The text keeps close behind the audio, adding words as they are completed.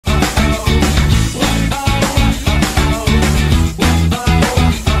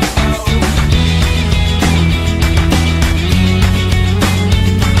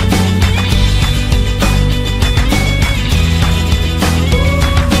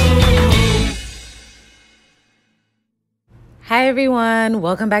Hi everyone,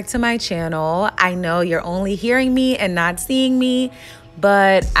 welcome back to my channel. I know you're only hearing me and not seeing me,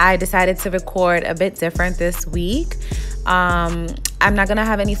 but I decided to record a bit different this week. I'm not gonna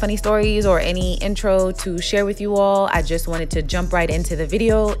have any funny stories or any intro to share with you all. I just wanted to jump right into the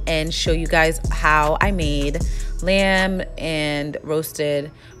video and show you guys how I made lamb and roasted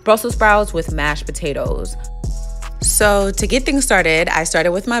Brussels sprouts with mashed potatoes. So to get things started, I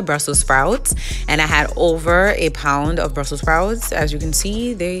started with my Brussels sprouts and I had over a pound of Brussels sprouts. As you can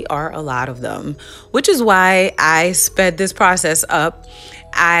see, they are a lot of them, which is why I sped this process up.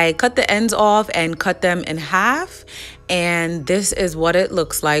 I cut the ends off and cut them in half, and this is what it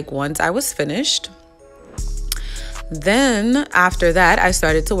looks like once I was finished. Then after that, I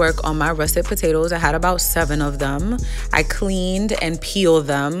started to work on my russet potatoes. I had about 7 of them. I cleaned and peeled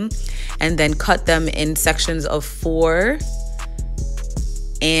them and then cut them in sections of 4.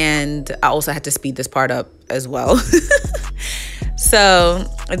 And I also had to speed this part up as well. So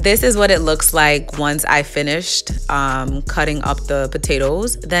this is what it looks like once I finished cutting up the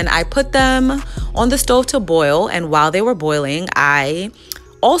potatoes. Then I put them on the stove to boil, and while they were boiling, I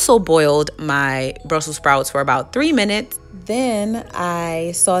also boiled my Brussels sprouts for about 3 minutes. Then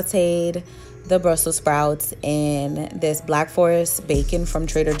I sauteed the Brussels sprouts in this Black Forest bacon from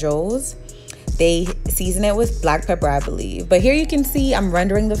Trader Joe's. They season it with black pepper, I believe. But here you can see I'm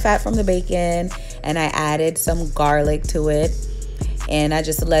rendering the fat from the bacon, and I added some garlic to it. And I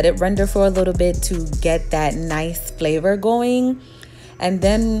just let it render for a little bit to get that nice flavor going. And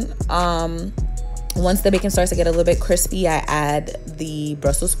then once the bacon starts to get a little bit crispy, I add the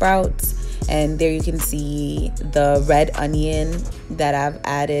Brussels sprouts, and there you can see the red onion that I've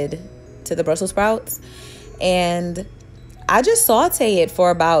added to the Brussels sprouts. And I just saute it for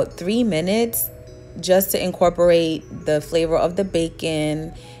about 3 minutes just to incorporate the flavor of the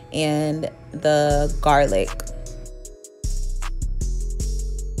bacon and the garlic.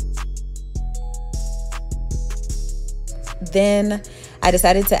 Then I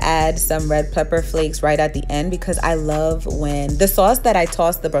decided to add some red pepper flakes right at the end because I love when the sauce that I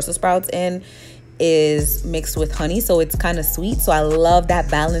toss the Brussels sprouts in is mixed with honey, so it's kind of sweet. So I love that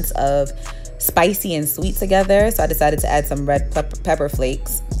balance of spicy and sweet together. So I decided to add some red pepper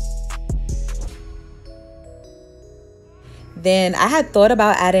flakes. Then I had thought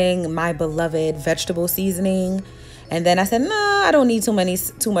about adding my beloved vegetable seasoning, and then I said, no, I don't need too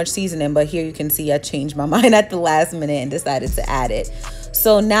much seasoning. But here you can see I changed my mind at the last minute and decided to add it.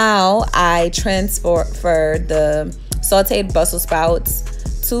 So now I transfer the sauteed Brussels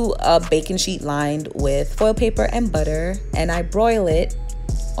sprouts to a baking sheet lined with foil paper and butter, and I broil it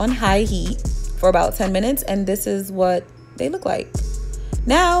on high heat for about 10 minutes, and this is what they look like.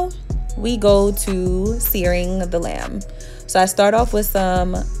 Now we go to searing the lamb. So I start off with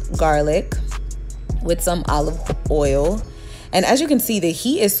some garlic with some olive oil, and as you can see, the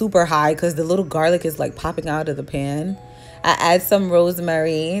heat is super high because the little garlic is like popping out of the pan. I add some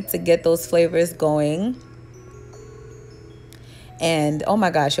rosemary to get those flavors going, and oh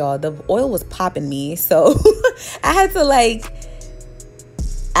my gosh, y'all, the oil was popping me, so I had to like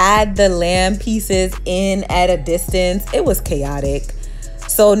add the lamb pieces in at a distance. It was chaotic.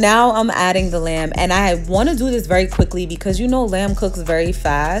 So now I'm adding the lamb, and I want to do this very quickly because you know lamb cooks very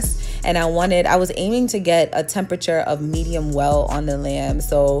fast, and I was aiming to get a temperature of medium well on the lamb.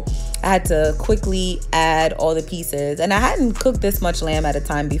 So I had to quickly add all the pieces, and I hadn't cooked this much lamb at a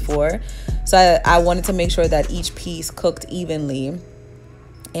time before. So I wanted to make sure that each piece cooked evenly.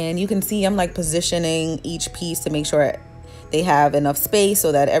 And you can see I'm like positioning each piece to make sure they have enough space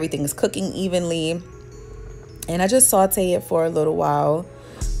so that everything is cooking evenly. And I just saute it for a little while,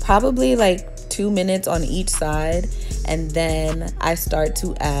 probably like 2 minutes on each side. And then I start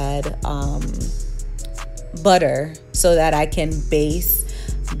to add butter so that I can baste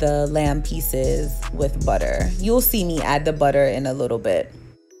the lamb pieces with butter. You'll see me add the butter in a little bit.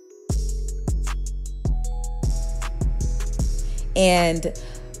 And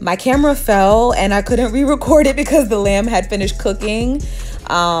my camera fell and I couldn't re-record it because the lamb had finished cooking.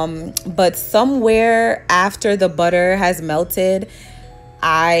 But somewhere after the butter has melted,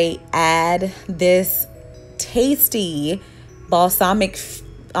 I add this tasty balsamic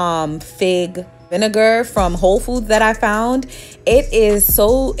fig vinegar from Whole Foods that I found.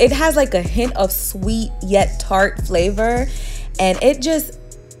 It has like a hint of sweet yet tart flavor, and it just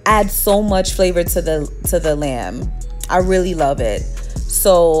adds so much flavor to the lamb. I really love it.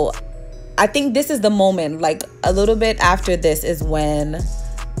 So I think this is the moment, like a little bit after this is when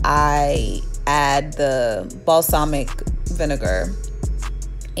I add the balsamic vinegar.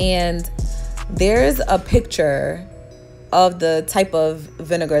 And there's a picture of the type of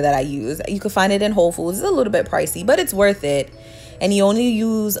vinegar that I use. You can find it in Whole Foods. It's a little bit pricey, but it's worth it. And you only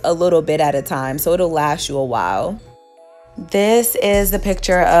use a little bit at a time, so it'll last you a while. This is the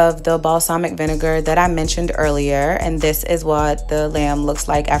picture of the balsamic vinegar that I mentioned earlier, and this is what the lamb looks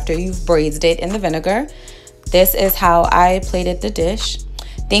like after you've braised it in the vinegar. This is how I plated the dish.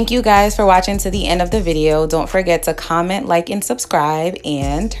 Thank you guys for watching to the end of the video. Don't forget to comment, like, and subscribe,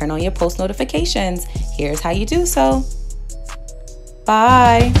 and turn on your post notifications. Here's how you do so.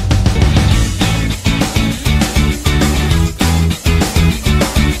 Bye.